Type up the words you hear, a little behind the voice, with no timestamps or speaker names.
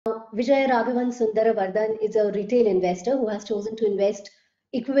Vijay Raghavan Sundaravardhan is a retail investor who has chosen to invest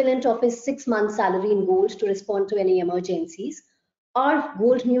equivalent of his 6 months salary in gold to respond to any emergencies. Are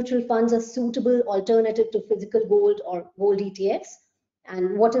gold mutual funds a suitable alternative to physical gold or gold ETFs?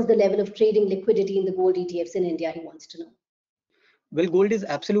 And what is the level of trading liquidity in the gold ETFs in India? He wants to know. Well, gold is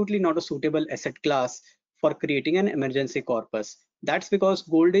absolutely not a suitable asset class for creating an emergency corpus. That's because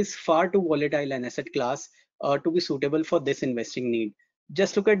gold is far too volatile an asset class to be suitable for this investing need.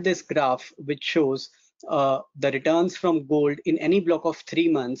 Just look at this graph, which shows the returns from gold in any block of 3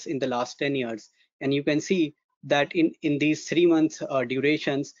 months in the last 10 years. And you can see that in these 3 months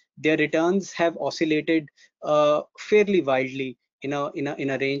durations, their returns have oscillated fairly wildly in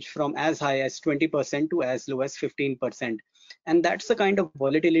a range from as high as 20% to as low as 15%. And that's the kind of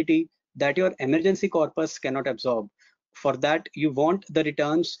volatility that your emergency corpus cannot absorb. For that, you want the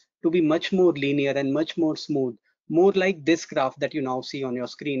returns to be much more linear and much more smooth, more like this graph that you now see on your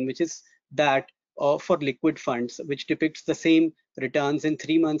screen, which is that for liquid funds, which depicts the same returns in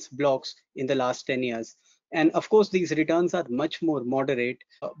 3 months blocks in the last 10 years. And of course, these returns are much more moderate.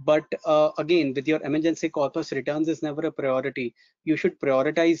 But again, with your emergency corpus, returns is never a priority. You should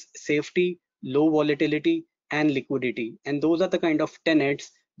prioritize safety, low volatility, and liquidity. And those are the kind of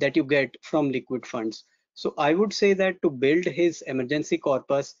tenets that you get from liquid funds. So I would say that to build his emergency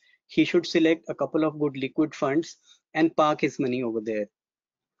corpus, he should select a couple of good liquid funds and park his money over there.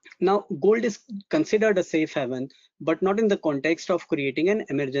 Now, gold is considered a safe haven, but not in the context of creating an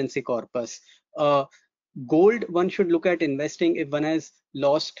emergency corpus. Gold, one should look at investing if one has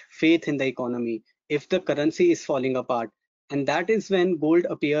lost faith in the economy, if the currency is falling apart. And that is when gold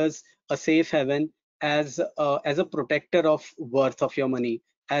appears a safe haven as a protector of worth of your money,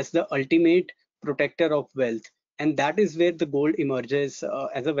 as the ultimate protector of wealth. And that is where the gold emerges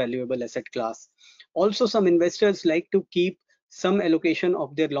as a valuable asset class. Also, some investors like to keep some allocation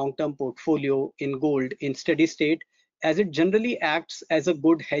of their long-term portfolio in gold in steady state, as it generally acts as a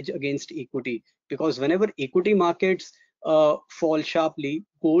good hedge against equity, because whenever equity markets fall sharply,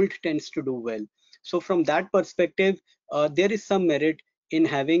 gold tends to do well. So from that perspective, there is some merit in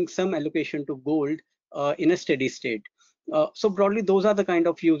having some allocation to gold in a steady state. So broadly, those are the kind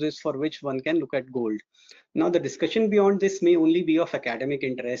of uses for which one can look at gold. Now, the discussion beyond this may only be of academic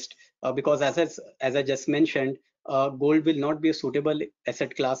interest because as I just mentioned, gold will not be a suitable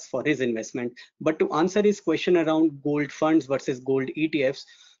asset class for his investment. But to answer his question around gold funds versus gold ETFs,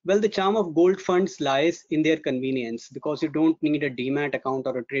 well, the charm of gold funds lies in their convenience because you don't need a demat account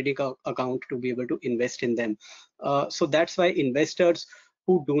or a trading account to be able to invest in them. So that's why investors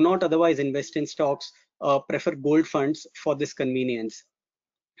who do not otherwise invest in stocks prefer gold funds for this convenience.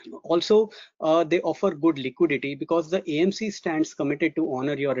 Also, they offer good liquidity because the AMC stands committed to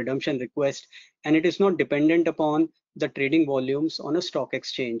honor your redemption request, and it is not dependent upon the trading volumes on a stock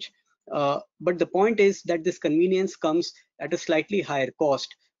exchange. But the point is that this convenience comes at a slightly higher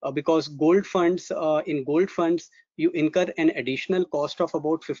cost because in gold funds, you incur an additional cost of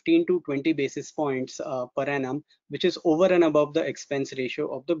about 15 to 20 basis points per annum, which is over and above the expense ratio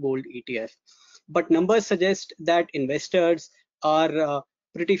of the gold ETF. But numbers suggest that investors are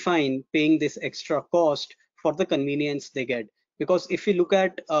pretty fine paying this extra cost for the convenience they get. Because if we look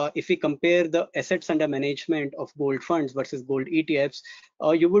at, if we compare the assets under management of gold funds versus gold ETFs,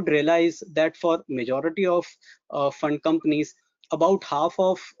 you would realize that for majority of fund companies, about half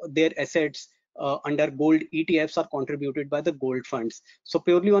of their assets under gold ETFs are contributed by the gold funds. So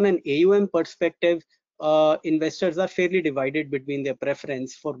purely on an AUM perspective, investors are fairly divided between their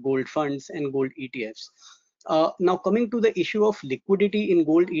preference for gold funds and gold ETFs. Now coming to the issue of liquidity in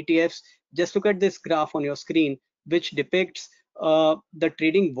gold ETFs, just look at this graph on your screen, which depicts the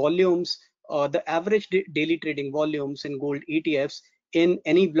trading volumes, the average daily trading volumes in gold ETFs in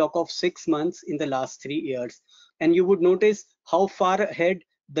any block of 6 months in the last 3 years. And you would notice how far ahead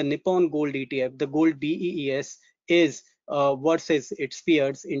the Nippon Gold ETF, the gold BEES, is versus its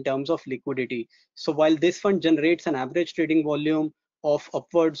peers in terms of liquidity. So while this fund generates an average trading volume of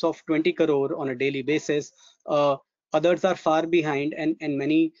upwards of 20 crore on a daily basis, others are far behind, and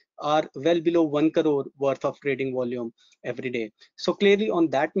many are well below 1 crore worth of trading volume every day. So clearly on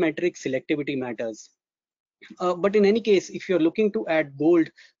that metric, selectivity matters. But in any case, if you're looking to add gold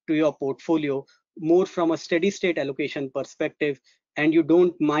to your portfolio more from a steady state allocation perspective, and you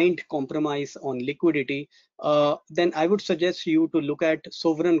don't mind compromise on liquidity, then I would suggest you to look at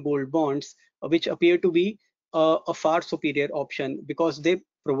sovereign gold bonds, which appear to be a far superior option because they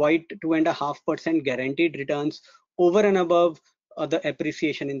provide 2.5% guaranteed returns over and above the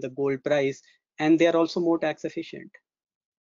appreciation in the gold price, and they are also more tax efficient.